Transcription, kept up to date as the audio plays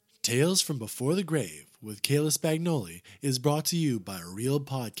Tales from Before the Grave with Kayla Spagnoli is brought to you by Real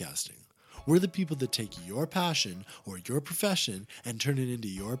Podcasting. We're the people that take your passion or your profession and turn it into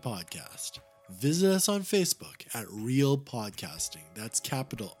your podcast. Visit us on Facebook at Real Podcasting. That's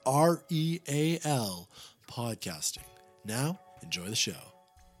capital REAL Podcasting. Now, enjoy the show.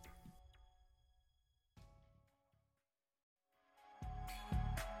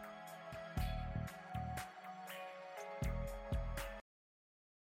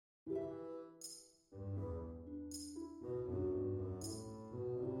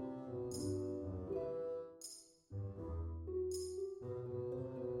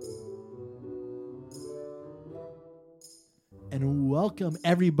 And welcome,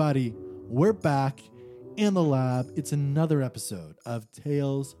 everybody. We're back in the lab. It's another episode of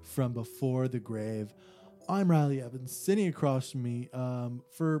Tales from Before the Grave. I'm Riley Evans, sitting across from me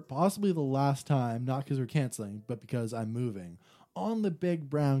for possibly the last time, not because we're canceling, but because I'm moving, on the big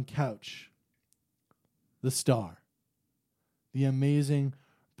brown couch, the star, the amazing,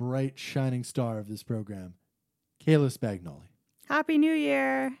 bright, shining star of this program, Kayla Spagnoli. Happy New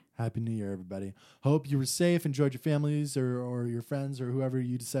Year. Happy New Year, everybody. Hope you were safe, enjoyed your families or your friends or whoever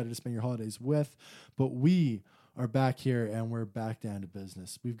you decided to spend your holidays with. But we are back here and we're back down to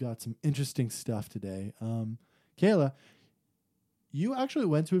business. We've got some interesting stuff today. Kayla, you actually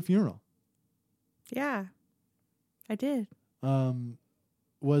went to a funeral. Yeah, I did.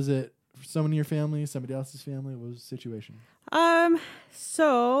 Was it someone in your family, somebody else's family? What was the situation?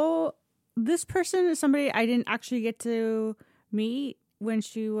 So this person is somebody I didn't actually get to meet when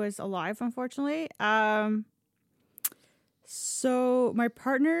she was alive, unfortunately. So my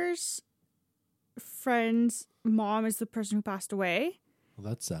partner's friend's mom is the person who passed away. Well,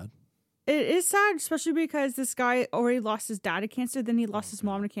 that's sad. It is sad, especially because this guy already lost his dad to cancer, then he lost his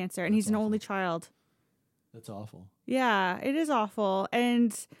mom to cancer, and he's an only child. That's awful. Yeah, it is awful.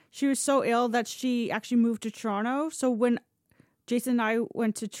 And she was so ill that she actually moved to Toronto. So when Jason and I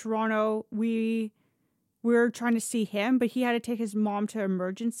went to Toronto, we were trying to see him, but he had to take his mom to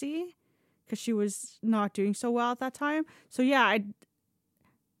emergency because she was not doing so well at that time. So yeah,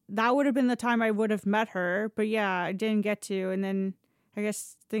 that would have been the time I would have met her. But yeah, I didn't get to. And then I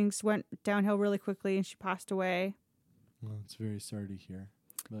guess things went downhill really quickly and she passed away. Well, it's very sorry to hear.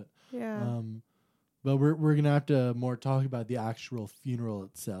 But yeah. But we're going to have to more talk about the actual funeral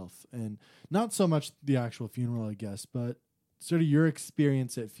itself. And not so much the actual funeral, I guess, but sort of your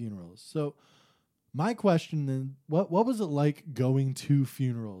experience at funerals. So my question then, what was it like going to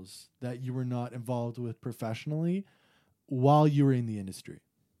funerals that you were not involved with professionally while you were in the industry?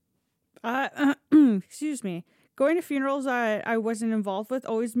 Excuse me. Going to funerals I wasn't involved with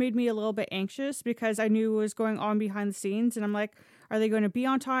always made me a little bit anxious because I knew what was going on behind the scenes. And I'm like, are they going to be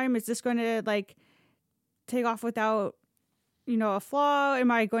on time? Is this going to take off without, a flaw?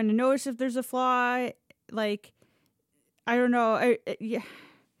 Am I going to notice if there's a flaw? I don't know.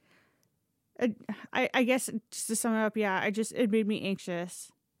 I guess just to sum it up, yeah, it made me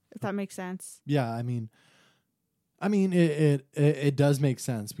anxious, if that makes sense. Yeah, I mean, it does make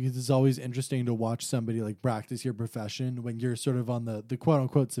sense because it's always interesting to watch somebody practice your profession when you're sort of on the quote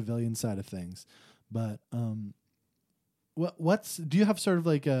unquote civilian side of things. But do you have sort of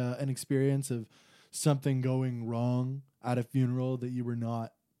an experience of something going wrong at a funeral that you were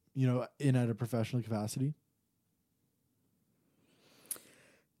not, in at a professional capacity?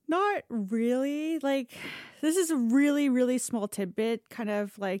 Not really. This is a really, really small tidbit, kind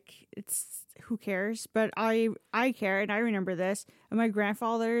of it's who cares, but I care, and I remember this at my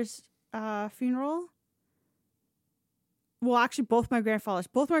grandfather's funeral. Well, actually, both my grandfathers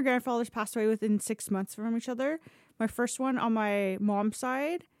passed away within 6 months from each other. My first one on my mom's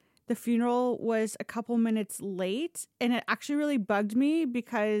side, the funeral was a couple minutes late, and it actually really bugged me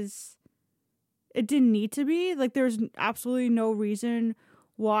because it didn't need to be. There was absolutely no reason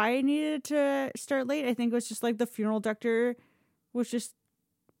why I needed to start late. I think it was just the funeral director was just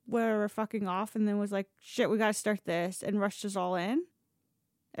whatever fucking off and then was like, shit, we gotta start this, and rushed us all in.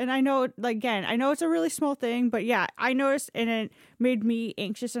 And I know, again, I know it's a really small thing, but yeah, I noticed and it made me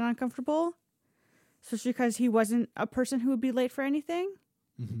anxious and uncomfortable. Especially because he wasn't a person who would be late for anything.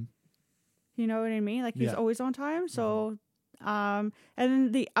 Mm-hmm. You know what I mean? He's always on time. So, and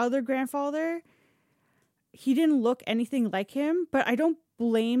then the other grandfather, he didn't look anything like him, but I don't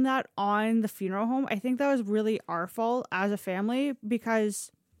blame that on the funeral home. I think that was really our fault as a family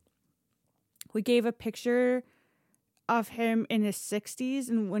because we gave a picture of him in his 60s,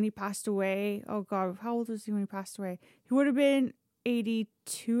 and when he passed away, oh God, how old was he when he passed away? He would have been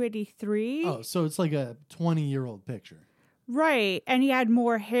 82, 83. Oh, so it's like a 20-year-old picture. Right. And he had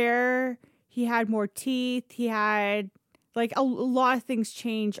more hair. He had more teeth. He had like a lot of things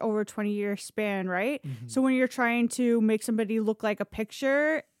change over a 20-year span, right? Mm-hmm. So when you're trying to make somebody look like a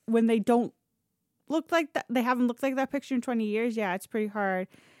picture when they don't look like that, they haven't looked like that picture in 20 years, yeah, it's pretty hard.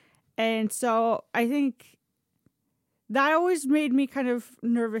 And so I think that always made me kind of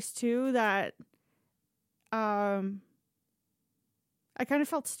nervous too, that I kind of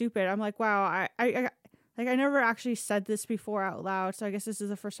felt stupid. I'm like, wow, I never actually said this before out loud, so I guess this is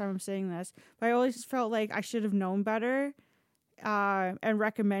the first time I'm saying this. But I always felt like I should have known better, and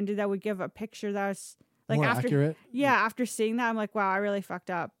recommended that we give a picture that's like more after accurate. Yeah, after seeing that, I'm like, wow, I really fucked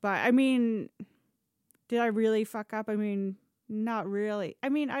up. But I mean, did I really fuck up? I mean, not really. I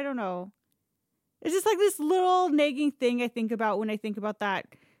mean, I don't know. It's just like this little nagging thing I think about when I think about that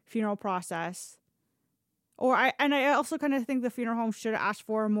funeral process. I also kind of think the funeral home should have asked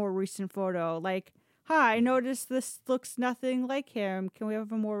for a more recent photo. Like, hi, I noticed this looks nothing like him. Can we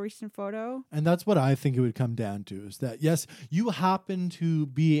have a more recent photo? And that's what I think it would come down to, is that, yes, you happen to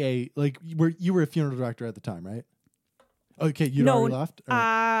be you were a funeral director at the time, right? Okay, you'd already left?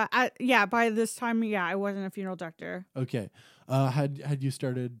 Yeah, by this time, yeah, I wasn't a funeral director. Okay. Had you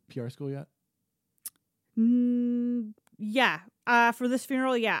started PR school yet? Yeah. For this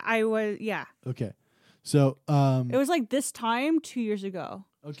funeral, yeah, I was, yeah. Okay. So it was like this time 2 years ago.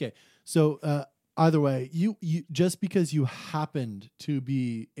 Okay. So either way, you just because you happened to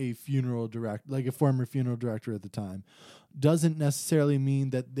be a funeral director, like a former funeral director at the time, doesn't necessarily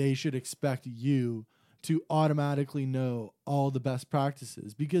mean that they should expect you to automatically know all the best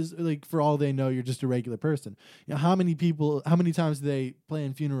practices, because like for all they know, you're just a regular person. You know, how many times do they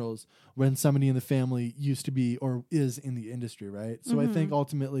plan funerals when somebody in the family used to be or is in the industry, right? So I think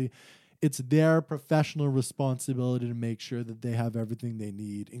ultimately it's their professional responsibility to make sure that they have everything they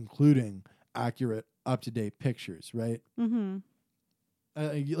need, including accurate, up-to-date pictures, right? Mm-hmm.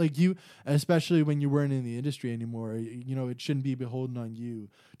 Like you, especially when you weren't in the industry anymore, you know, it shouldn't be beholden on you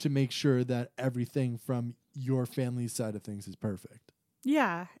to make sure that everything from your family's side of things is perfect.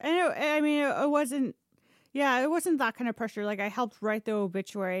 Yeah. And it wasn't that kind of pressure. Like I helped write the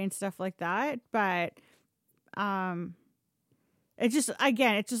obituary and stuff like that. But it's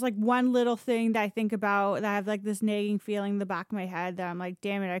just like one little thing that I think about that I have like this nagging feeling in the back of my head that I'm like,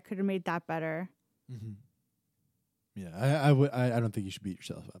 damn it, I could have made that better. Mm-hmm. Yeah, I don't think you should beat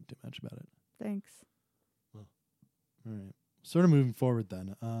yourself up too much about it. Thanks. Well, all right. Sort of moving forward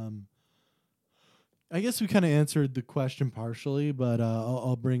then. I guess we kind of answered the question partially, but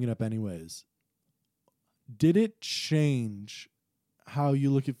I'll bring it up anyways. Did it change how you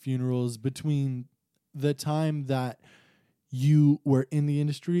look at funerals between the time that you were in the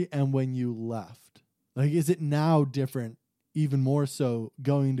industry and when you left? Like, is it now different, even more so,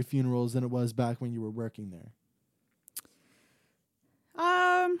 going to funerals than it was back when you were working there?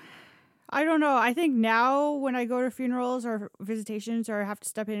 I don't know. I think now when I go to funerals or visitations or have to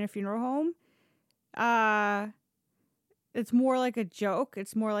step in a funeral home, it's more like a joke.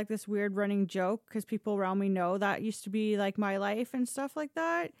 It's more like this weird running joke because people around me know that used to be like my life and stuff like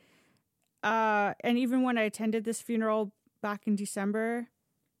that. And even when I attended this funeral back in December,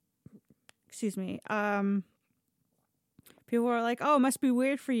 people were like, "Oh, it must be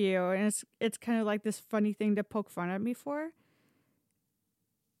weird for you," and it's kind of like this funny thing to poke fun at me for.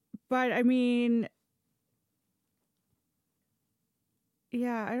 But I mean,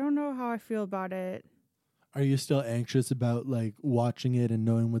 yeah, I don't know how I feel about it. Are you still anxious about like watching it and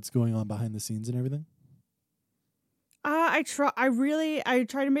knowing what's going on behind the scenes and everything? I try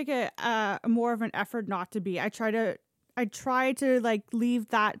to make a more of an effort not to be. I try to like leave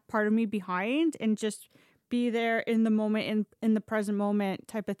that part of me behind and just be there in the moment, in the present moment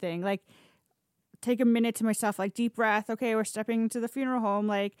type of thing. Like, take a minute to myself, like deep breath. Okay, we're stepping into the funeral home.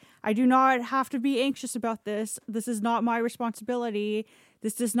 Like, I do not have to be anxious about this. This is not my responsibility.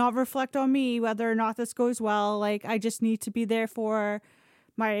 This does not reflect on me whether or not this goes well. Like, I just need to be there for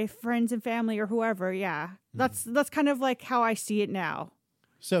my friends and family or whoever. Yeah. That's kind of like how I see it now.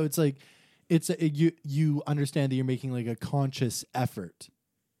 So it's like, you understand that you're making like a conscious effort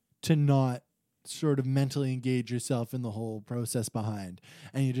to not sort of mentally engage yourself in the whole process behind,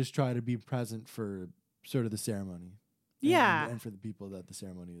 and you just try to be present for sort of the ceremony. Yeah. And for the people that the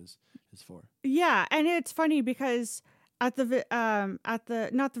ceremony is for. Yeah. And it's funny because at the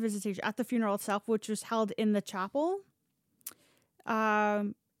funeral itself, which was held in the chapel,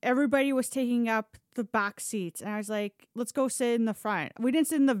 everybody was taking up the back seats, and I was like, let's go sit in the front. We didn't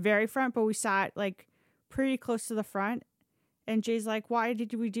sit in the very front, but we sat like pretty close to the front. And Jay's like, why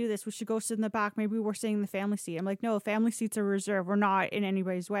did we do this? We should go sit in the back. Maybe we're sitting in the family seat. I'm like, no, family seats are reserved. We're not in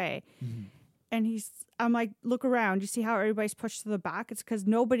anybody's way. Mm-hmm. And I'm like, look around. You see how everybody's pushed to the back? It's because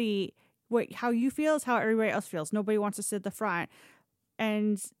nobody how you feel is how everybody else feels. Nobody wants to sit at the front.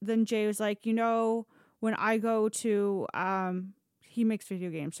 And then Jay was like, when I go to, he makes video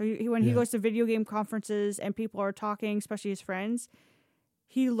games. So when he goes to video game conferences and people are talking, especially his friends,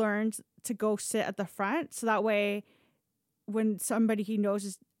 he learned to go sit at the front. So that way, when somebody he knows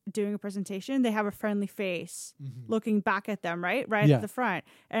is doing a presentation, they have a friendly face looking back at them, right at the front.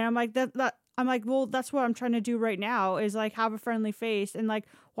 And I'm like, I'm like, well, that's what I'm trying to do right now is like have a friendly face. And like,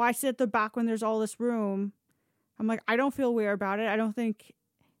 why sit at the back when there's all this room? I'm like, I don't feel weird about it. I don't think,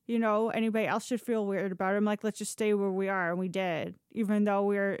 anybody else should feel weird about it. I'm like, let's just stay where we are. And we did, even though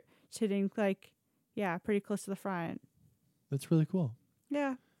we were sitting like, pretty close to the front. That's really cool.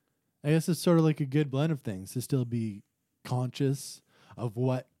 Yeah. I guess it's sort of like a good blend of things to still be conscious of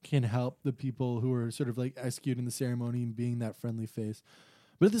what can help the people who are sort of like executing the ceremony and being that friendly face.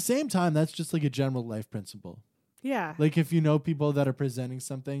 But at the same time, that's just like a general life principle. Yeah. Like if you know people that are presenting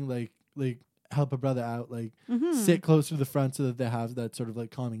something, like help a brother out, like sit closer to the front so that they have that sort of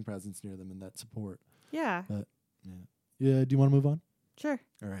like calming presence near them and that support. Yeah. But yeah. Do you want to move on? Sure.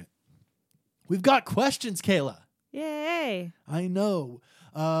 All right. We've got questions, Kayla. Yay. I know.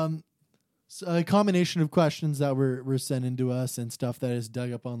 So a combination of questions that were sent into us and stuff that is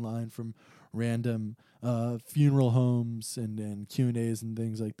dug up online from random funeral homes and Q&As and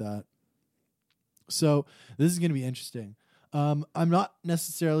things like that. So this is going to be interesting. I'm not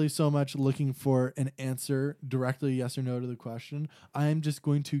necessarily so much looking for an answer directly yes or no to the question. I'm just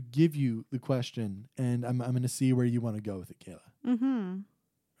going to give you the question, and I'm going to see where you want to go with it, Kayla. Mm-hmm.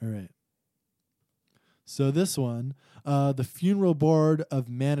 All right. So this one, the Funeral Board of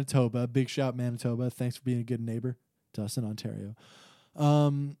Manitoba, big shout Manitoba. Thanks for being a good neighbor to us in Ontario.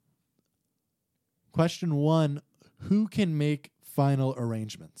 Question 1, who can make final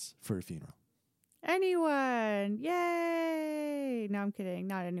arrangements for a funeral? Anyone. Yay. No, I'm kidding.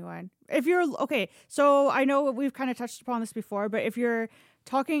 Not anyone. If you're okay, so I know we've kind of touched upon this before, but if you're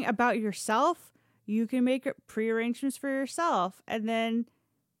talking about yourself, you can make pre-arrangements for yourself. And then,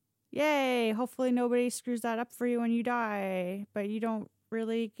 yay, hopefully nobody screws that up for you when you die. But you don't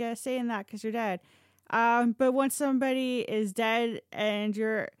really get a say in that because you're dead. But once somebody is dead and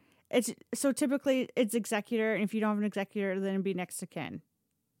typically it's executor. And if you don't have an executor, then it'd be next to kin.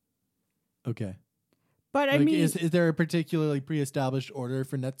 Okay. But like, I mean, is there a particularly pre-established order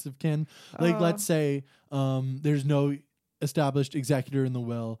for next of kin? Like, let's say there's no established executor in the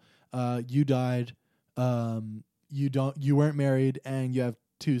will. You died. You weren't married, and you have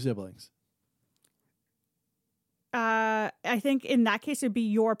 2 siblings. I think in that case it'd be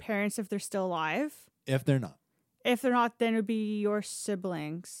your parents if they're still alive. If they're not. If they're not, then it'd be your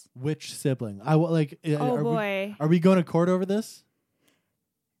siblings. Which sibling? Are we going to court over this?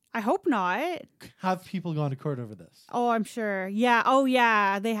 I hope not. Have people gone to court over this? Oh, I'm sure. Yeah. Oh,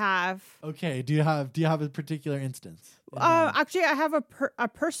 yeah. They have. Okay. Do you have a particular instance? Actually, I have a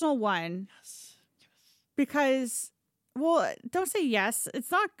personal one. Yes. Because, well, don't say yes. It's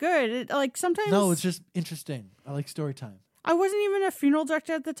not good. Sometimes. No, it's just interesting. I like story time. I wasn't even a funeral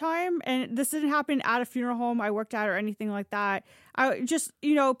director at the time, and this didn't happen at a funeral home I worked at or anything like that. I just,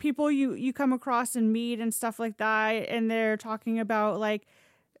 people you come across and meet and stuff like that, and they're talking about like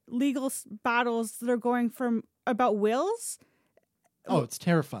legal battles that are going from about wills. Oh, it's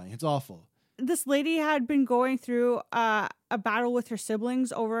terrifying. It's awful. This lady had been going through a battle with her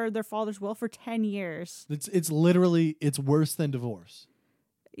siblings over their father's will for 10 years. It's literally worse than divorce.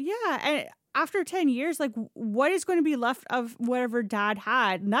 Yeah, and after 10 years, like, what is going to be left of whatever dad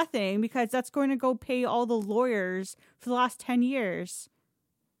had? Nothing, because that's going to go pay all the lawyers for the last 10 years.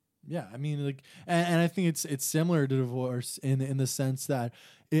 Yeah, I mean, like, and I think it's similar to divorce in the sense that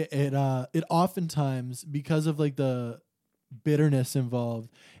it oftentimes, because of like the bitterness involved,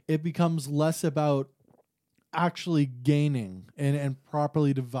 it becomes less about actually gaining and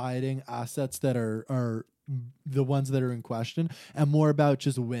properly dividing assets that are the ones that are in question, and more about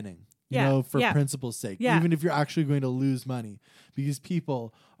just winning. For principle's sake, even if you're actually going to lose money, because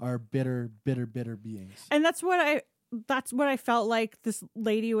people are bitter beings. And that's what I felt like this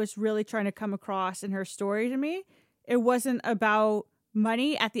lady was really trying to come across in her story to me. It wasn't about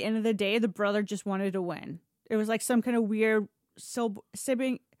money. At the end of the day, the brother just wanted to win. It was like some kind of weird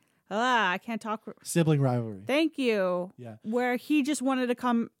sibling. I can't talk. Sibling rivalry. Thank you. Yeah. Where he just wanted to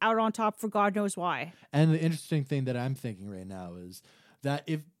come out on top for God knows why. And the interesting thing that I'm thinking right now is that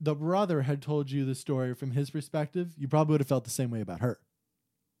if the brother had told you the story from his perspective, you probably would have felt the same way about her.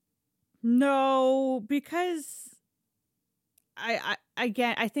 No, because I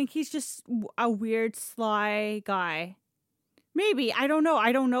think he's just a weird, sly guy. Maybe. I don't know.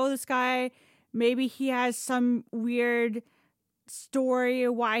 I don't know this guy. Maybe he has some weird story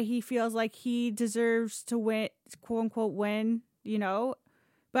of why he feels like he deserves to win, quote unquote, win, But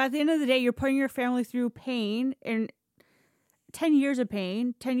at the end of the day, you're putting your family through pain and 10 years of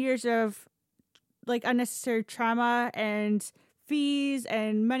pain, 10 years of like unnecessary trauma and fees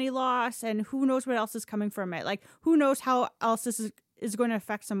and money loss, and who knows what else is coming from it. Like, who knows how else this is going to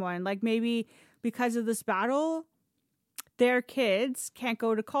affect someone. Like, maybe because of this battle, their kids can't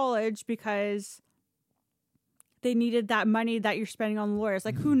go to college because they needed that money that you're spending on lawyers.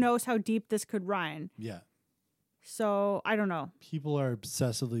 Like, who knows how deep this could run. Yeah. So, I don't know. People are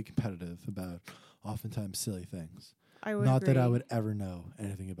obsessively competitive about oftentimes silly things. I would Not agree. that I would ever know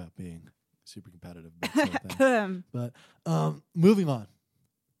anything about being super competitive about silly things. But moving on.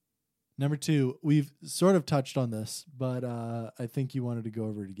 Number 2, we've sort of touched on this, but I think you wanted to go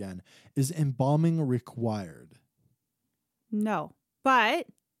over it again. Is embalming required? No. But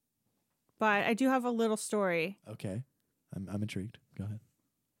I do have a little story. Okay. I'm intrigued. Go ahead.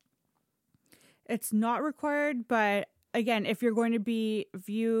 It's not required, but again, if you're going to be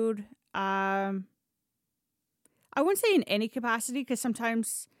viewed, I wouldn't say in any capacity, because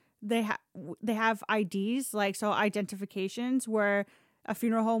sometimes they have IDs, like, so identifications, where a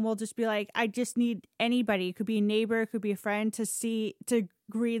funeral home will just be like, I just need anybody. It could be a neighbor, it could be a friend, to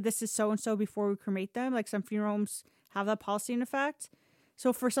agree this is so-and-so before we cremate them. Like, some funeral homes have that policy in effect.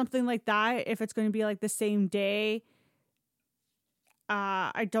 So for something like that, if it's going to be like the same day,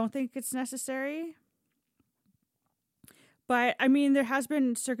 I don't think it's necessary. But I mean, there has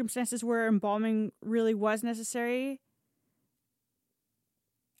been circumstances where embalming really was necessary.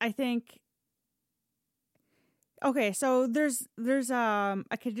 I think. Okay, so there's a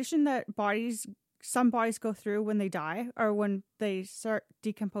condition that some bodies go through when they die or when they start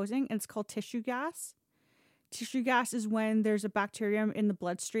decomposing, and it's called tissue gas. Tissue gas is when there's a bacterium in the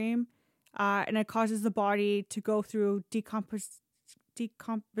bloodstream, and it causes the body to go through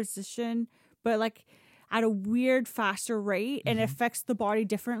decomposition, but like at a weird faster rate, and it affects the body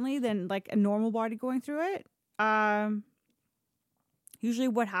differently than like a normal body going through it. Usually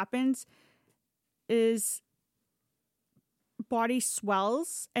what happens is body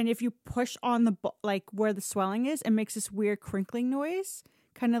swells, and if you push on the like where the swelling is, it makes this weird crinkling noise,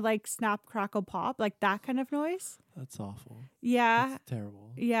 kind of like snap, crackle, pop, like that kind of noise. That's awful. Yeah. That's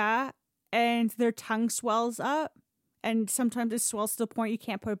terrible. Yeah. And their tongue swells up, and sometimes it swells to the point you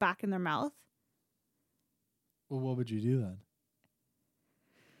can't put it back in their mouth. Well, what would you do then?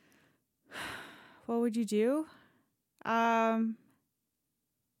 What would you do?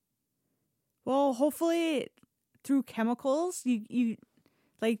 Well, hopefully through chemicals, you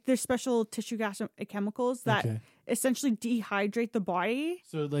like, there's special tissue gas chemicals that essentially dehydrate the body.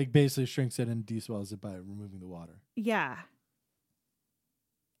 So it like basically shrinks it and deswells it by removing the water. Yeah.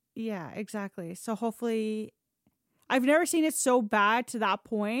 Yeah, exactly. So hopefully, I've never seen it so bad to that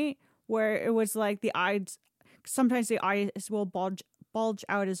point where it was like the eyes, sometimes the eyes will bulge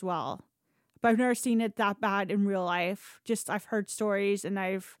out as well. But I've never seen it that bad in real life. Just, I've heard stories, and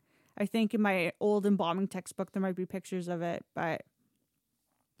I think in my old embalming textbook there might be pictures of it, but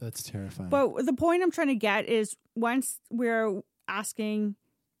that's terrifying. But the point I'm trying to get is, once we're asking,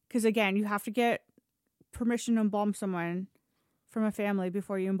 because again, you have to get permission to embalm someone from a family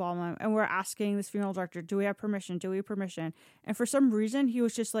before you embalm them, and we're asking this funeral director, do we have permission? Do we have permission? And for some reason, he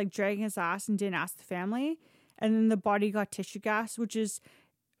was just like dragging his ass and didn't ask the family, and then the body got tissue gas, which is,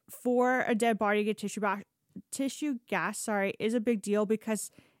 for a dead body to get tissue gas, is a big deal, because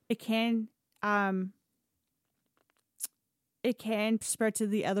it can spread to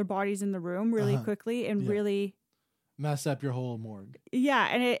the other bodies in the room really quickly and really mess up your whole morgue. Yeah,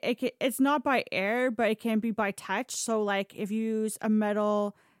 and it's not by air, but it can be by touch. So like, if you use a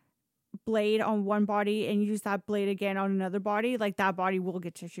metal blade on one body and use that blade again on another body, like, that body will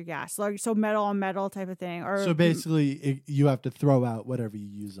get tissue gas. Like, so metal on metal type of thing. Or so basically you have to throw out whatever you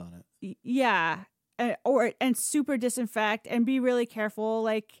use on it. Yeah. And super disinfect and be really careful.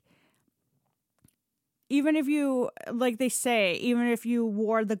 Like, even if you, like they say, even if you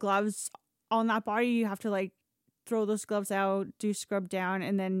wore the gloves on that body, you have to like throw those gloves out, do scrub down,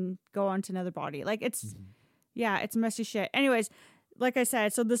 and then go on to another body. Like, it's, it's messy shit. Anyways, like I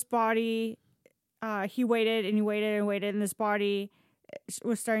said, so this body, he waited and he waited and waited, and this body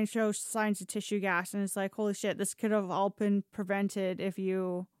was starting to show signs of tissue gas, and it's like, holy shit, this could have all been prevented if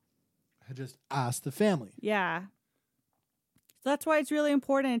you had just asked the family. Yeah. So that's why it's really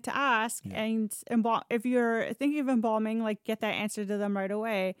important to ask, and if you're thinking of embalming, like, get that answer to them right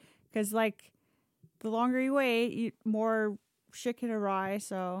away, because like, the longer you wait, more shit can arise.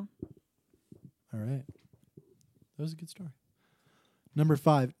 So, all right, that was a good story. Number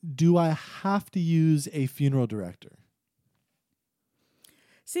 5, do I have to use a funeral director?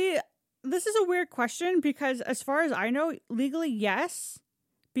 See, this is a weird question because as far as I know, legally, yes,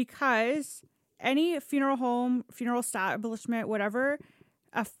 because any funeral home, funeral establishment, whatever,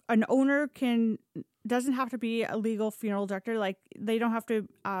 an owner doesn't have to be a legal funeral director. Like, they don't have to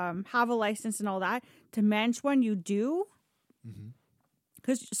have a license and all that. To manage one, you do.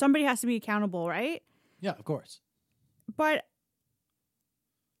 Because somebody has to be accountable, right? Yeah, of course. But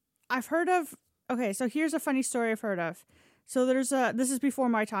I've heard of... Okay, so here's a funny story I've heard of. So this is before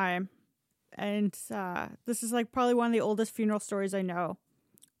my time. And this is like probably one of the oldest funeral stories I know.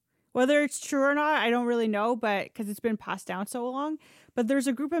 Whether it's true or not, I don't really know, but because it's been passed down so long. But there's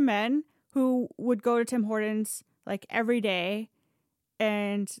a group of men who would go to Tim Hortons like every day,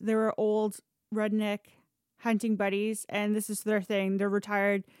 and they were old redneck hunting buddies, and this is their thing. They're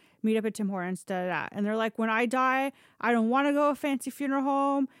retired, meet up at Tim Hortons, and they're like, when I die, I don't want to go to a fancy funeral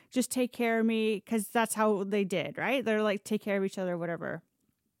home. Just take care of me, because that's how they did, right? They're like, take care of each other, whatever.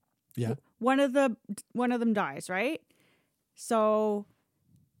 Yeah. One of them dies, right? So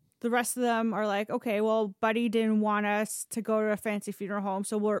the rest of them are like, okay, well, Buddy didn't want us to go to a fancy funeral home,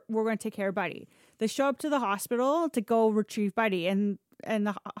 so we're going to take care of Buddy. They show up to the hospital to go retrieve Buddy, and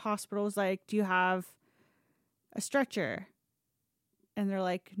the hospital's like, do you have a stretcher? And they're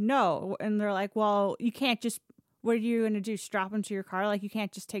like, no. And they're like, well, you can't just, what are you going to do, strap him to your car? Like, you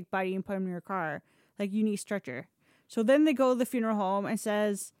can't just take Buddy and put him in your car. Like, you need a stretcher. So then they go to the funeral home and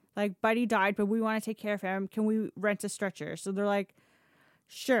says, like, Buddy died, but we want to take care of him. Can we rent a stretcher? So they're like,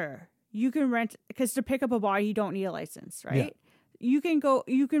 sure, you can rent, because to pick up a body, you don't need a license, right? Yeah.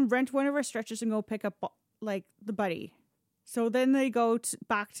 You can rent one of our stretchers and go pick up, like, the Buddy. So then they go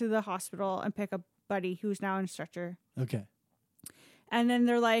back to the hospital and pick up Buddy, who's now in a stretcher. Okay. And then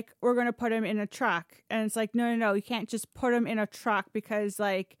they're like, we're going to put him in a truck. And it's like, no, you can't just put him in a truck because,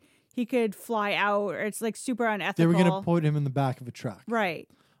 like, he could fly out, or it's, like, super unethical. They were going to put him in the back of a truck. Right.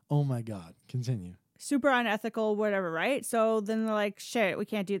 Oh, my God. Continue. Super unethical, whatever, right? So then they're like, shit, we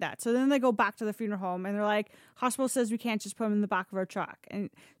can't do that. So then they go back to the funeral home, and they're like, hospital says we can't just put him in the back of our truck. And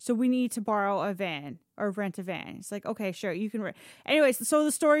so we need to borrow a van or rent a van. It's like, okay, sure, you can rent. Anyways, so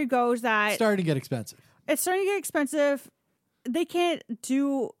the story goes that... Starting to get expensive. It's starting to get expensive. They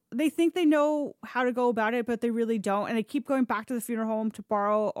think they know how to go about it, but they really don't. And they keep going back to the funeral home to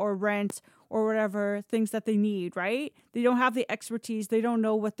borrow or rent or whatever things that they need, right? They don't have the expertise. They don't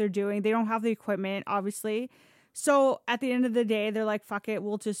know what they're doing. They don't have the equipment, obviously. So at the end of the day, they're like, fuck it,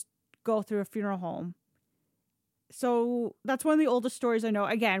 we'll just go through a funeral home. So that's one of the oldest stories I know.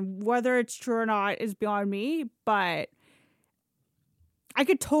 Again, whether it's true or not is beyond me, but I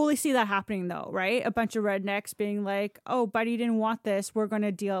could totally see that happening though, right? A bunch of rednecks being like, oh, Buddy didn't want this, we're going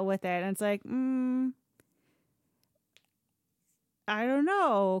to deal with it. And it's like, I don't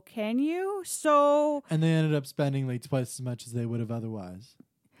know. Can you? So... And they ended up spending like twice as much as they would have otherwise.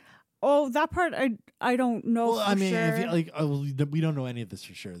 Oh, that part I don't know. Well, for I mean, sure. if you, we don't know any of this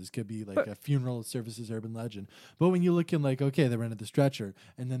for sure. This could be like a funeral services urban legend. But when you look in, like, okay, they rented the stretcher,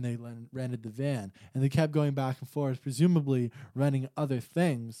 and then they rented the van, and they kept going back and forth, presumably renting other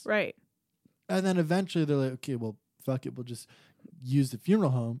things. Right. And then eventually they're like, okay, well, fuck it, we'll just use the funeral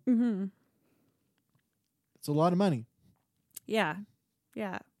home. Mm-hmm. It's a lot of money. Yeah.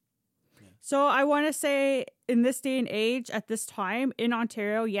 So I want to say, in this day and age, at this time, in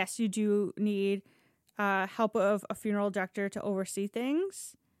Ontario, yes, you do need help of a funeral director to oversee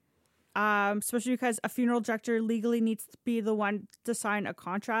things. Especially because a funeral director legally needs to be the one to sign a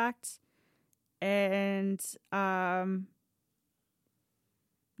contract. And,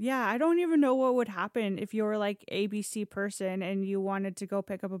 yeah, I don't even know what would happen if you were like ABC person and you wanted to go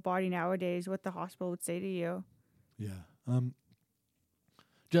pick up a body nowadays, what the hospital would say to you. Yeah.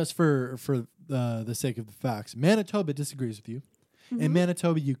 Just for the sake of the facts, Manitoba disagrees with you. Mm-hmm. In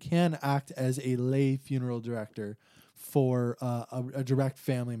Manitoba, you can act as a lay funeral director for a direct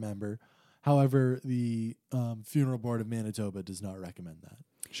family member. However, the Funeral Board of Manitoba does not recommend that.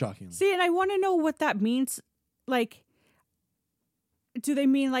 Shockingly. See, and I want to know what that means. Like, do they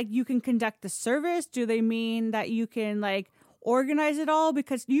mean like you can conduct the service? Do they mean that you can like organize it all?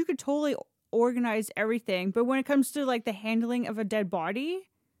 Because you could totally organize everything, but when it comes to like the handling of a dead body,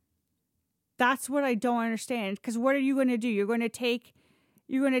 that's what I don't understand. Because what are you going to do? You're going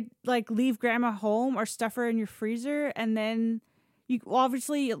to like leave grandma home or stuff her in your freezer, and then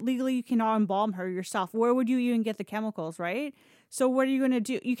obviously legally you cannot embalm her yourself. Where would you even get the chemicals, right? So what are you going to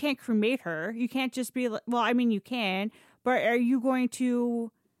do? You can't cremate her. You can't just be like, well, I mean you can, but are you going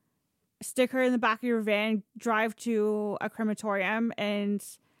to stick her in the back of your van, drive to a crematorium, and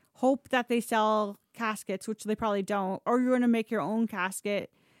hope that they sell caskets, which they probably don't, or you're going to make your own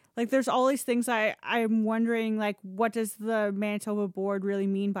casket? Like, there's all these things I'm wondering, like, what does the Manitoba board really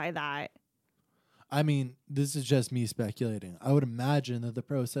mean by that? I mean, this is just me speculating. I would imagine that the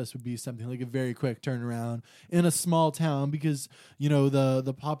process would be something like a very quick turnaround in a small town because,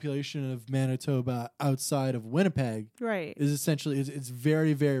 the population of Manitoba outside of Winnipeg Right. is essentially, it's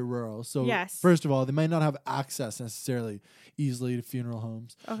very, very rural. So Yes. first of all, they might not have access necessarily easily to funeral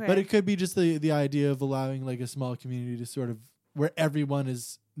homes. Okay. But it could be just the idea of allowing like a small community to sort of, where everyone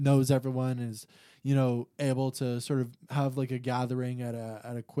knows everyone is, able to sort of have like a gathering at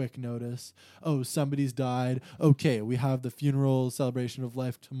a quick notice. Oh, somebody's died. Okay, we have the funeral celebration of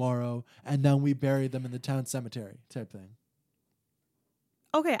life tomorrow, and then we bury them in the town cemetery type thing.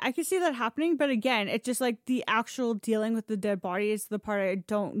 Okay, I can see that happening, but again, it's just like the actual dealing with the dead body is the part I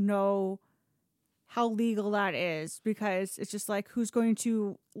don't know how legal that is, because it's just like, who's going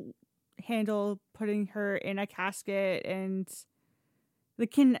to handle putting her in a casket and the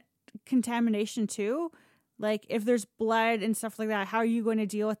contamination too? Like, if there's blood and stuff like that, how are you going to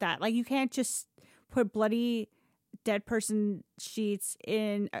deal with that? Like, you can't just put bloody dead person sheets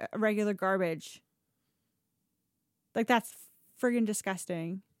in a regular garbage. Like, that's friggin'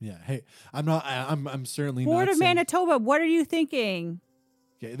 disgusting. Yeah. Hey, I'm certainly Board not of saying, Manitoba, what are you thinking?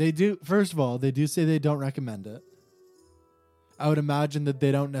 Okay, they do. First of all, they do say they don't recommend it. I would imagine that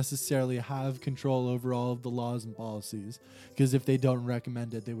they don't necessarily have control over all of the laws and policies, because if they don't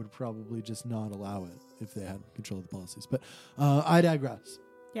recommend it, they would probably just not allow it if they had control of the policies. But I digress.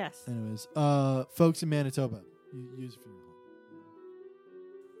 Yes. Anyways, folks in Manitoba, use funeral home.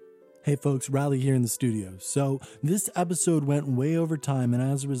 Hey folks, Riley here in the studio. So this episode went way over time, and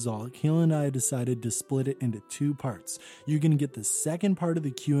as a result, Kayla and I decided to split it into 2 parts. You're going to get the second part of the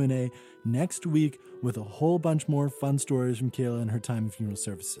Q&A next week with a whole bunch more fun stories from Kayla and her time in funeral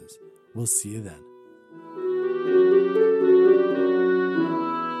services. We'll see you then.